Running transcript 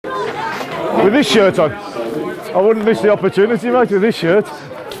With this shirt on, I wouldn't miss the opportunity, mate, with this shirt.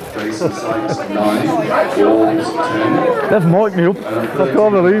 Jason Sykes 9, Walls 10. They've mic'd me up, I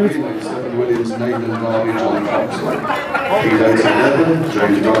can't believe it. Stephen Williams, Nathan Darby, John Thompson. Keelan's 11,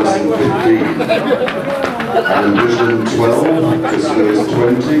 James Dyson 15. Alan Vision 12, Chris Lewis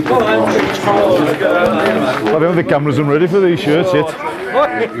 20, Marshall 12. I don't think the cameras are ready for these shirts yet.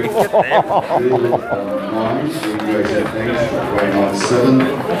 9, Grayson 8, Wayne 7,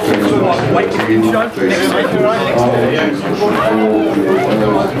 James 14, Jason 5, James 4,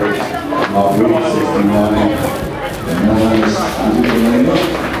 Mark Willis 69, Nice,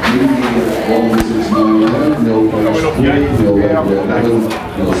 Neil Page 3, Neil Webber 11,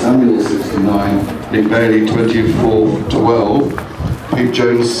 Neil Samuel 69, Nick Bailey 24-12, Pete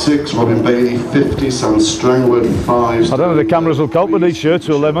Jones 6, Robin Bailey 50, Sam Strangwood 5. I don't know if the cameras will cope with these shirts,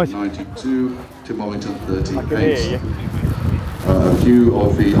 will they, mate? 92, Tim Wellington 38. A few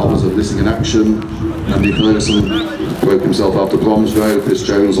of the others are missing in action. Andy Ferguson broke himself after Bromsgrove. Chris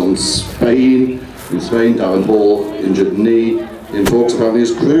Jones on Spain. In Spain, Darren Hall injured knee. In talks apparently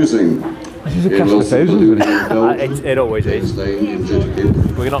is cruising. This is a cash for thousands, isn't it? It always is.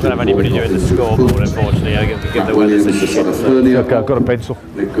 We're not going to have anybody doing the scoreboard, unfortunately. I give the winners a shit. Okay, I've got a pencil.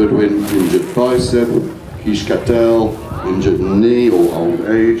 Nick Goodwin, injured bicep. Kish Cattell, injured knee or old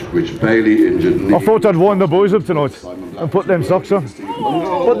age. Rich Bailey, injured knee. I thought I'd wind the boys up tonight and put them socks on.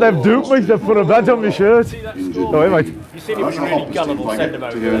 But they've duped me, they've put a badge on my shirt. Oh, hey, mate. You said he was really gullible, send him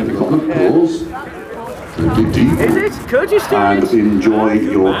over. Is it? Curtis doing and it? enjoy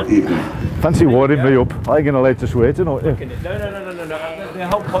your evening. Fancy winding me up. I ain't going to let to swear tonight. Yeah. No. The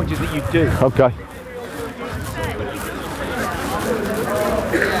whole point is that you do. Okay.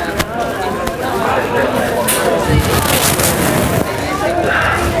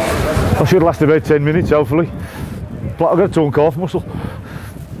 I should last about 10 minutes, hopefully. But I've got a torn calf muscle.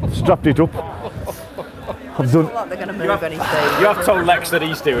 Strapped it up. I've done. They're going to move anything. You have told Lex that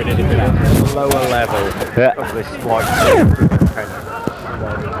he's doing it at the lower level of this flight.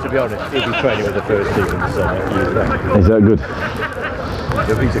 To be honest, he'll be training with the first team in the summer. Is that good?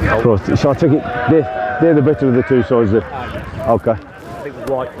 These are cold. Right, so I take it, they're the better of the two sides there. Okay. I think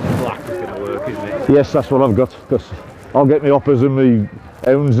white and black is going to work, isn't it? Yes, that's what I've got. Because I'll get my hoppers and my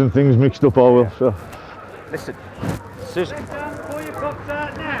hounds and things mixed up, I will. So. Listen,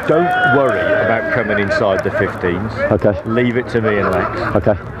 don't worry about coming inside the 15s. Okay. Leave it to me and Lex.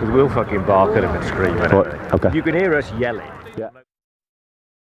 Okay. Because we'll fucking bark at them and scream at them. Right. Okay. You can hear us yelling. Yeah.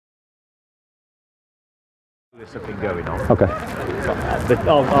 There's something going on. Okay.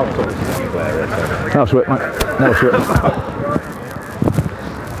 I'll talk to you where. No sweat, mate. No sweat.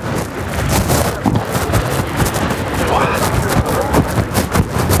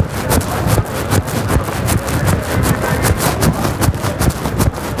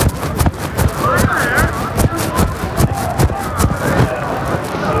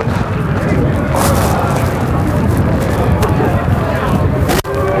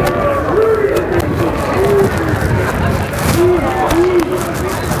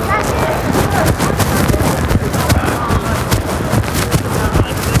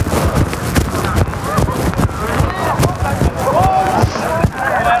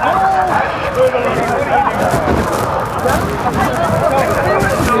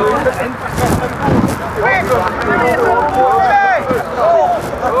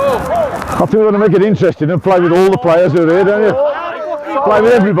 I think we're going to make it interesting and play with all the players who are here, don't you? Play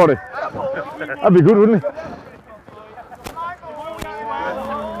with everybody. That'd be good, wouldn't it?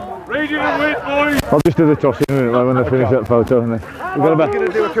 I'll just do the toss in a minute when I finish that photo. And then We're going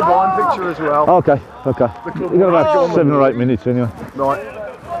to do a combined picture as well. Okay. We've got about 7 or 8 minutes anyway. Right.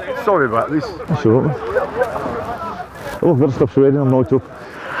 Sorry about this. That's all right. Oh, I've got to stop swearing, I'm knocked up.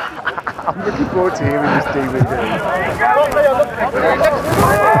 I'm looking forward to hearing this DVD.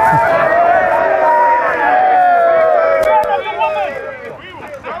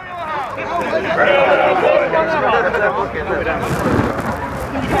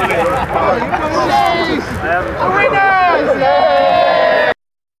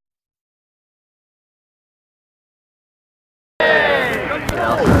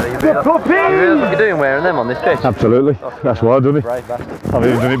 You're doing wearing them on this pitch? Absolutely. That's why I've done it. Brave bastard. I've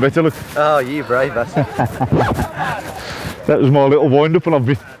even done it better, look. Oh, you brave bastard. That was my little wind up and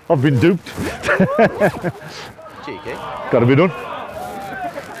I've been duped. Cheeky. Gotta be done.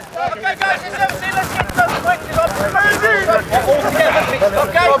 Okay guys, let's have a see, let's get those quick. All together,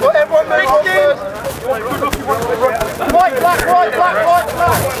 okay? Everyone mixed in. White, black. Kneel down to the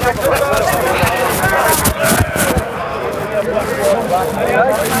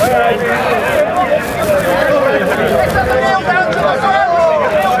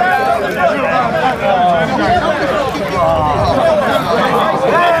ground.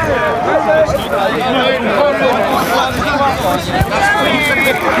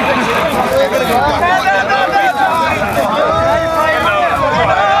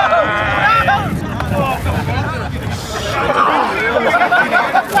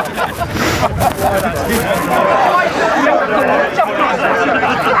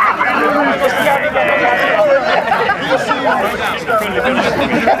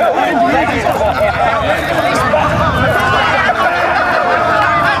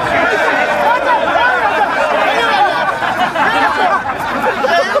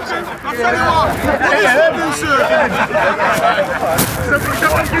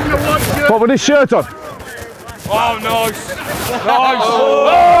 What with his shirt on? Oh, nice! Nice!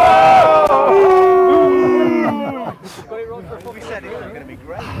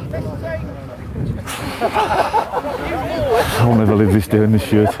 I'll never leave this day in this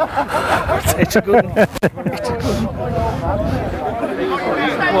shirt. It's a good one.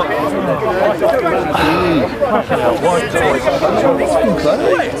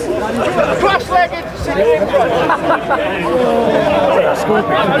 Cross-legged,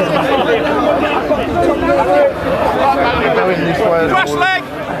 cross leg.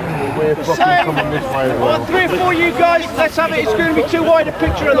 Well, 3 or 4 you guys, let's have it. It's going to be too wide a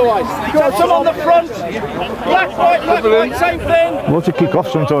picture otherwise. So some on the front, black, white, same thing. We'll to kick off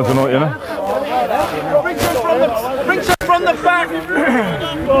sometime tonight, you know. Bring some from the back. We need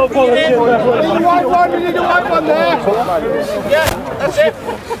a white one there. Yeah, that's it.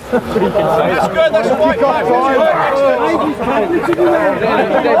 That's good, that's a white one.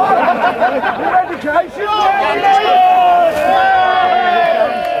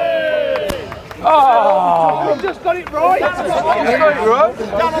 Oh, we just got it right.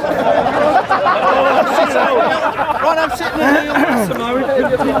 Right, I'm sitting here.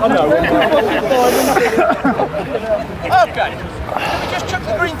 Okay. We just chuck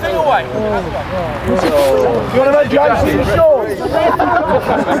the green thing away. You want to make Jason short?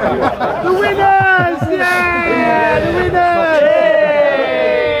 The winners! Yeah! The winners!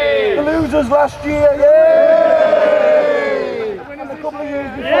 Yay! The losers last year! Yay! Winning a couple of years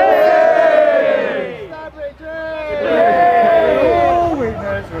before! Yay! Oh,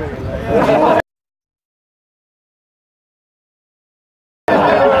 winners!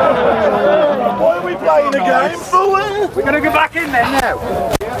 Why are we playing a game for? We're going to go back in then now.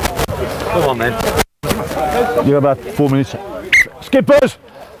 Come on then. You got about 4 minutes. Skippers!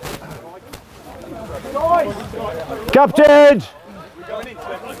 Captains!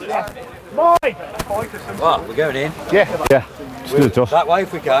 Mike! Well, we're going in. Yeah. Just do the toss. That way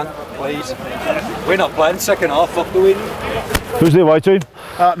if we can, please. We're not playing second half, fuck the win. Who's the away team?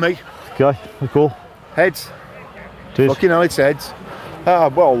 Me. Okay, cool. Heads. Cheers. Fucking hell, it's heads.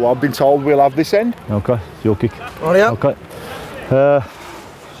 Well, I've been told we'll have this end. Okay, it's your kick. Oh, yeah. Okay.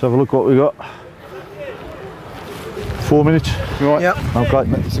 Let's have a look what we got. 4 minutes. Right. Yep. Okay.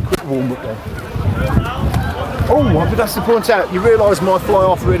 It's a quick warm up then. Oh, but that's to point out, you realise my fly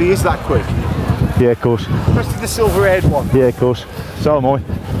off really is that quick. Yeah, of course. Especially the silver haired one. Yeah, of course. So am I.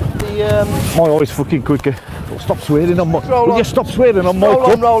 My eye's fucking quicker. Stop swearing on my. Will you stop swearing on my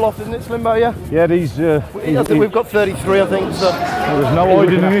cup? Roll off, isn't it, Slimbo? Yeah. Yeah, these. I think we've got 33, I think. So. Well, there's no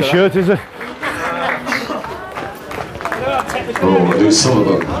hiding in his shirt, is there? Oh, I do some of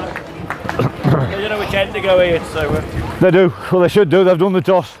them. They don't know which end to go here, so. They do. Well, they should do. They've done the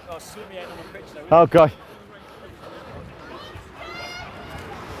toss. Okay.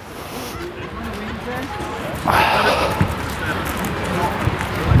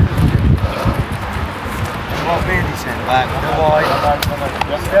 Back, come on.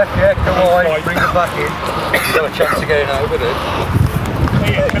 Yeah, come on, bring it back in. You've got a chance of getting over it.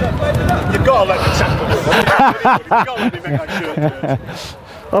 You've got to let the tackle go. You've got to let me make that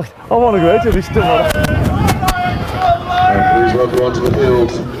shirt. I want to go to this tomorrow. Please welcome onto the field.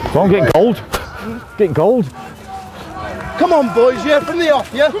 Come on, getting cold. Getting cold. Come on, boys, yeah, from the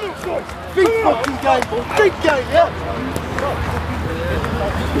off, yeah? Big fucking game, boys. Big game, yeah?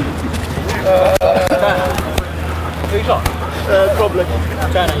 Who's on? Probably.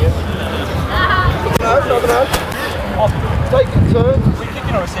 Turner, you? No. Take a turn. Are you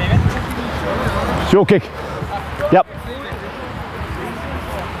kicking or receiving? It's your kick. Yep.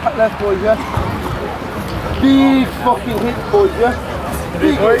 Back left, boys, yeah? Big fucking hit, boys, yeah?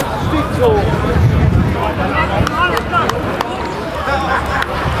 Big stick tall.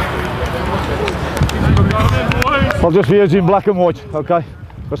 I'll just be using black and white, okay?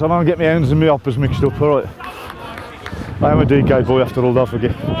 Because I don't get my hands and my uppers mixed up, alright? I am a DK boy after all, don't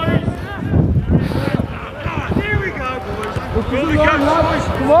forget. Here we go, boys. Here we go, boys.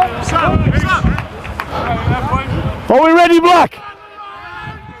 Come on, Sam. Are we ready, Black?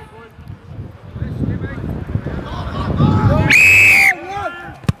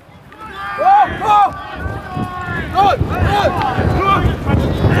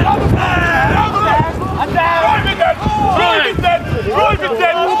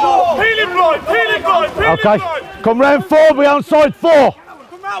 Okay, come round 4, we're on side 4.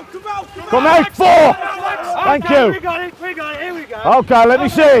 Come out. Come out 4. Thank you. We got it, here we go. Okay, let me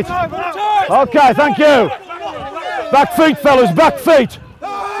see it. Okay, thank you. Back feet, fellas, back feet.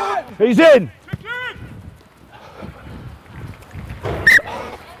 He's in.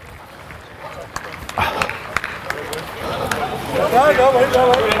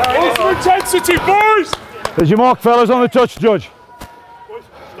 Also intensity, boys! There's your mark, fellas, on the touch, Judge.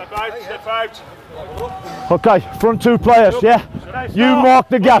 Step out, step out. Okay, front two players, yeah? You mark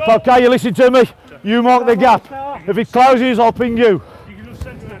the gap, okay? You listen to me? You mark the gap. If it closes, I'll ping you. You can just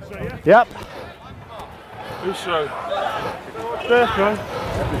centre that, say, yeah? Yep. Who's so? There, go.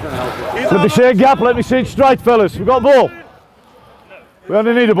 Let me see a gap, let me see it straight, fellas. We've got a ball. We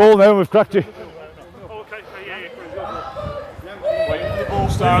only need a ball now and we've cracked it. Okay, yeah. Wait, the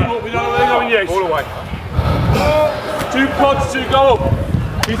ball's down. We don't know where they're going yet. All away. 2 pods to go up.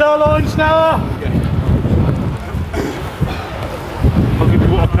 He's our line, Sneller. I'll give you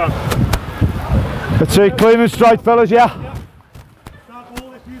what I can. Let's see, clean and straight, fellas, yeah? Start ball,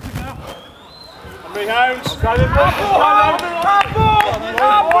 this music now. And me Hounds.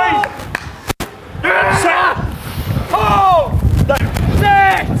 Set. Oh!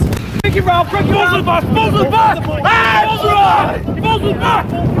 Set! Break it round, break it round! Balls to the back! Balls to the back! Balls to the back!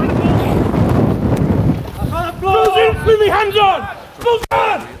 Balls in, Billy, hands on! Balls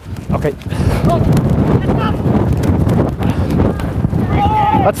on! Okay.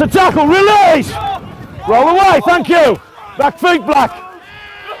 That's a tackle, release! Roll away, thank you! Back feet, Black!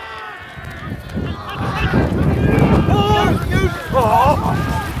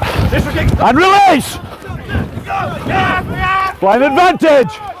 And release! Playing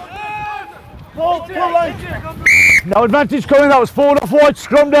advantage! No advantage coming, that was forward off white,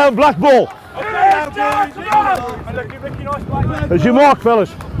 scrum down, black ball. There's your mark,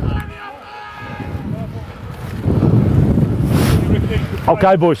 fellas.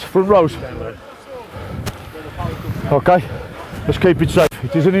 Okay, boys, front rows. Okay, let's keep it safe.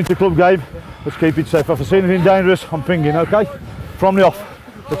 It is an inter-club game. Let's keep it safe. If I see anything dangerous, I'm pinging, okay? From the off.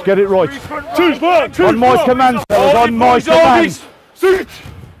 Let's get it right. On my commands, fellas, on my commands.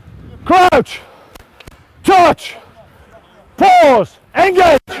 Crouch. Touch. Pause.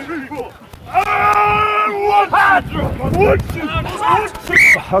 Engage.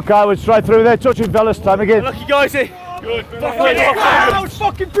 Okay, we're straight through there. Touching, fellas. Time again. Lucky guys here. Good. That was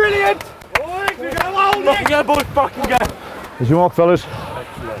fucking brilliant. Fucking go, boys. Fucking go. There's your mark, fellas.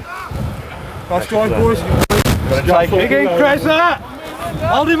 Nice try, boys. Again, Cressa.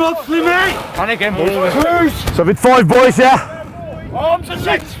 Hold him up, Slimmy. And again, boys. So with 5 boys, yeah? Arms to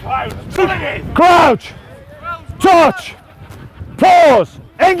 6. Crouch. Touch. Pause.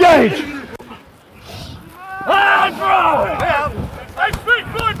 Engage.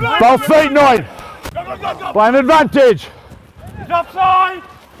 Both feet 9. Playing advantage. He's offside.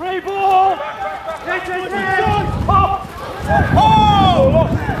 Free ball. Oh!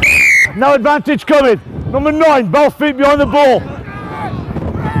 No advantage coming. Number 9, both feet behind the ball.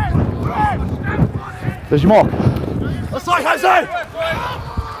 There's your mark. Offside, Jose!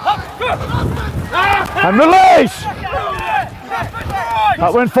 And release.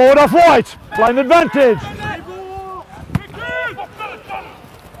 That went forward off white. Playing advantage.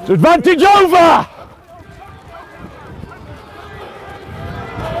 It's advantage over.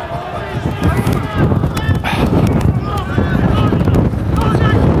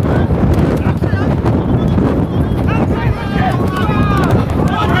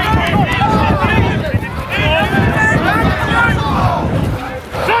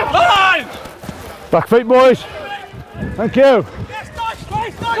 Back feet, boys. Thank you. Yes,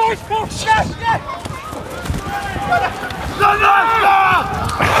 yes, yes.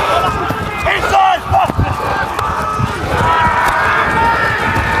 Inside!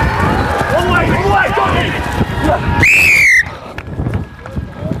 All the way, got it!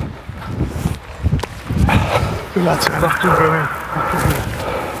 That's fucking brilliant.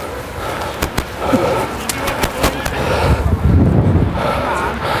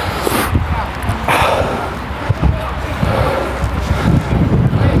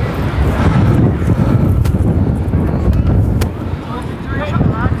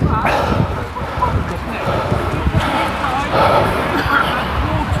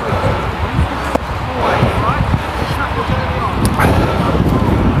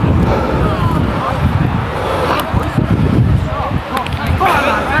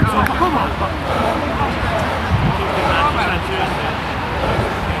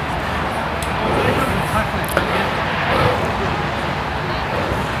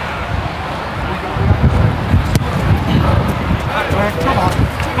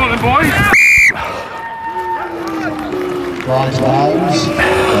 Right, Hounds,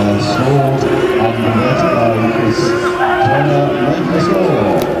 scored and led by Chris Turner.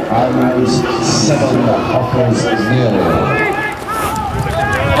 Hounds 7, Hoppers 0.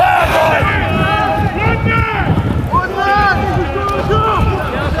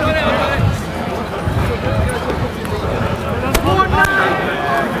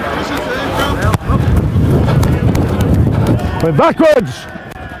 We're backwards.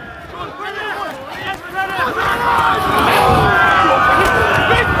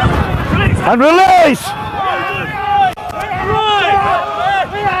 And release.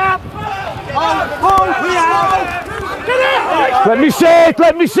 Let me see it,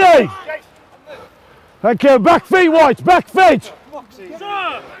 let me see. Thank you. Back feet, White, back feet.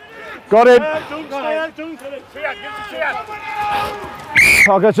 Got him.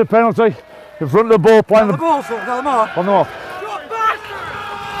 I'll get a penalty. In front of the ball, playing the ball on the off.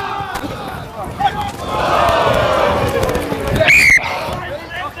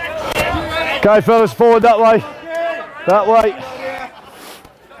 Okay, fellas, forward that way. That way.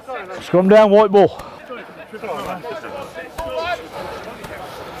 Scrum down, white ball.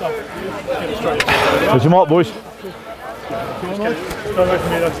 There's your mark, boys.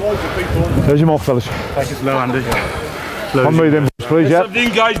 There's your mark, fellas. Take it slow, Andy. Come with him, please, yeah.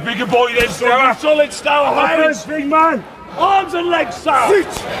 Something, guys, bigger boy than Stour. Solid Stour. Hands, big man. Arms and legs, Stour.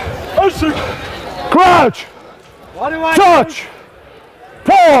 Sit. Crouch. Touch.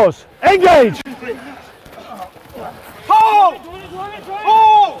 Pause. Engage. Hold!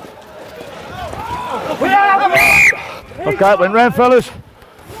 Hold! Okay, went round, fellas.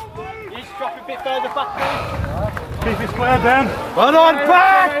 Drop a bit further back. Keep it square down. Well on,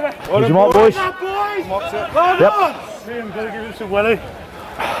 back! There's your mark, boys. Well on! See him, gotta give it some welly.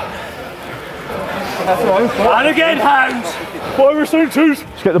 And again, Hounds. Whatever suit twos.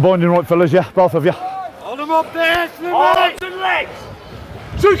 Let's get the binding right, fellas, yeah, both of you. Hold them up there, Arms and legs.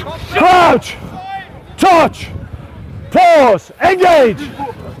 Crouch. Touch. Pause. Engage.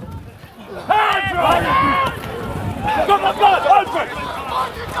 Hands right. Come on,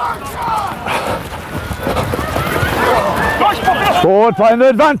 Forward, playing the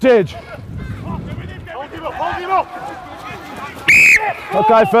advantage. Hold him up.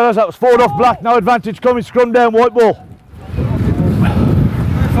 Okay, fellas, that was forward off black, no advantage coming, scrum down, white ball.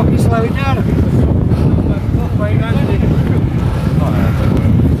 Fucking slow it down a bit.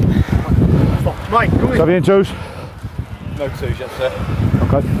 Mike, come in. 7 and 2s. No twos yet, sir.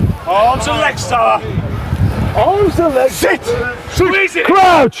 Okay. Arms and legs, Stour. Arms and legs. Sit. Squeeze it.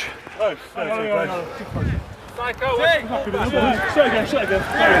 Crouch. Say again.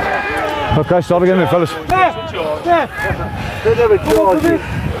 Okay, start again then, fellas.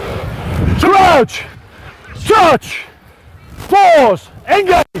 Crouch. Touch. Pause.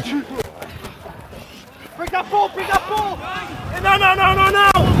 Engage. Bring that ball, bring that ball! No.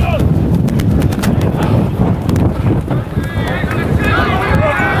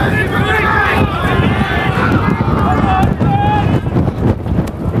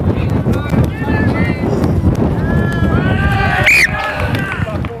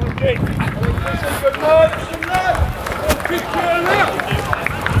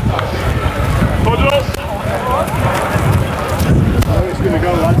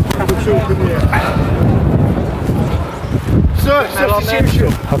 Substitution.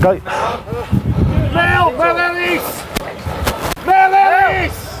 Okay. Mel,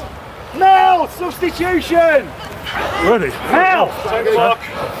 substitution. Ready? Mel.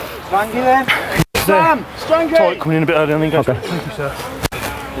 Strangy then. Sam, Strangy. Tight, coming in a bit early, I think. Okay. Thank you, sir.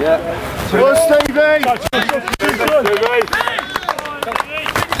 Yeah. Well, Stevie. We got it.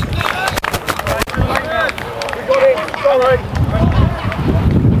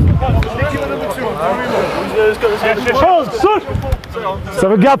 Sorry. So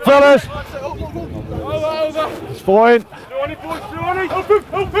we gap, fellas. It's fine.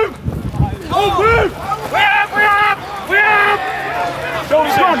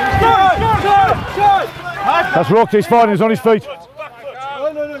 That's rocked, he's fine, he's on his feet.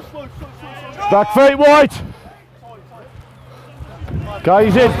 Back feet, White. Okay,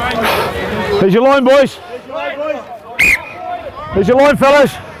 he's in. Here's your line, boys. Here's your line,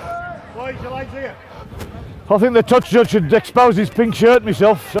 fellas. I think the touch judge should expose his pink shirt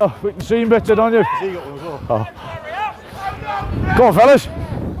myself, so we can see him better, don't you? Oh. Go on, fellas.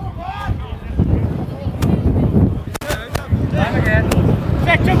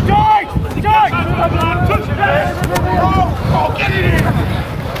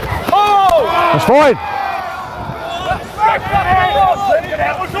 That's fine.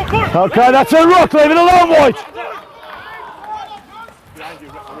 Okay, that's a rock. Leave it alone, White.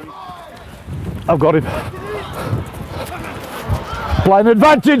 I've got him. Playing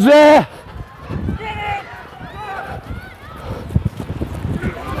advantage there.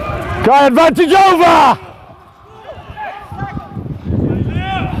 Okay, advantage over!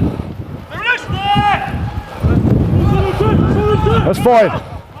 That's fine.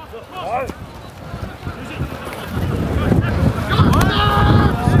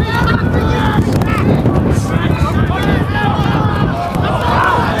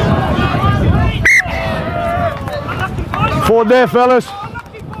 Forward there, fellas.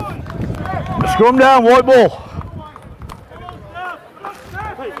 Scrum down, white ball.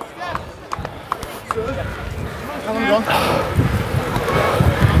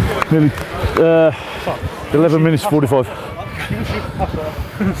 Nearly 11 minutes 45.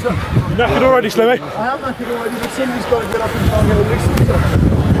 Knackered already, Slimmy? I am knackered already, but somebody's got to get up and try and get a list.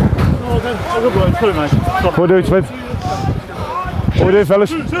 Oh, then, I'll go on, put it, mate. What are we doing, Slim? What are we doing,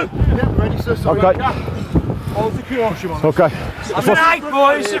 fellas? Yeah, ready, sir. Okay. Okay. Night,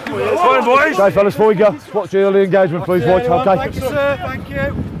 boys. Fine, boys. Okay, fellas, before we go, watch the early engagement, please. Watch, okay. Thank you, sir. Thank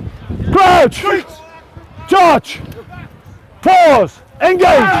you. Crouch! Charge! Pause!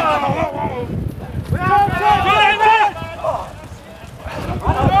 Engage!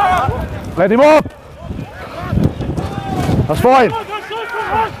 Let him up! That's fine.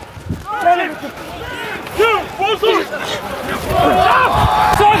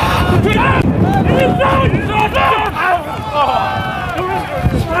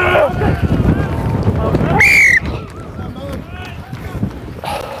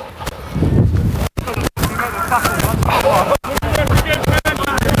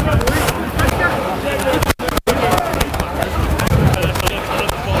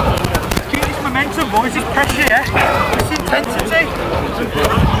 Keep this momentum, boys. This pressure, yeah? This intensity.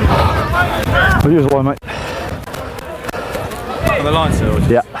 We'll use the line, mate. On the line, sir?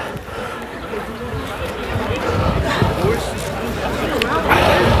 Yeah.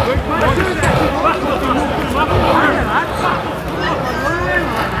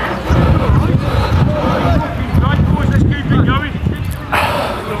 Right, boys, let's keep it going.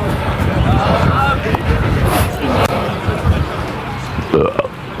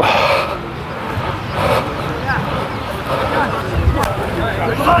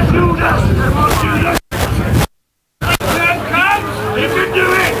 You can do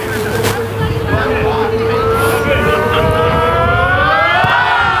it!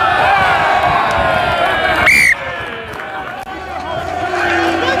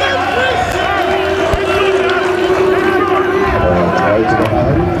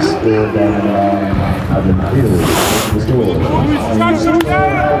 Out to the Hounds, or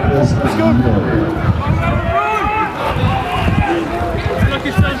down the line at the field.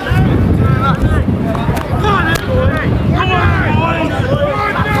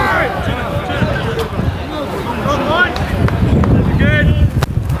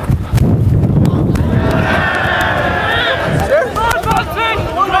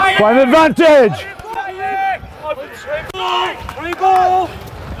 By an advantage!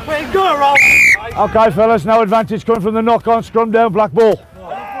 Okay, fellas, no advantage coming from the knock on, scrum down, black ball.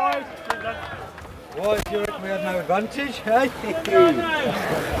 Why, do you reckon we had no advantage, hey?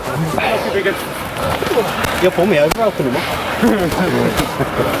 You'll pull me over, open them up.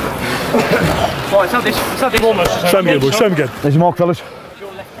 Right, it's not this almost. Same again, boys, same again. There's your mark, fellas.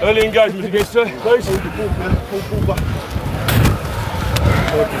 Early engagement against her, please.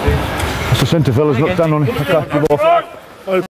 It's the centre, fellas, look down on it. Okay, give off.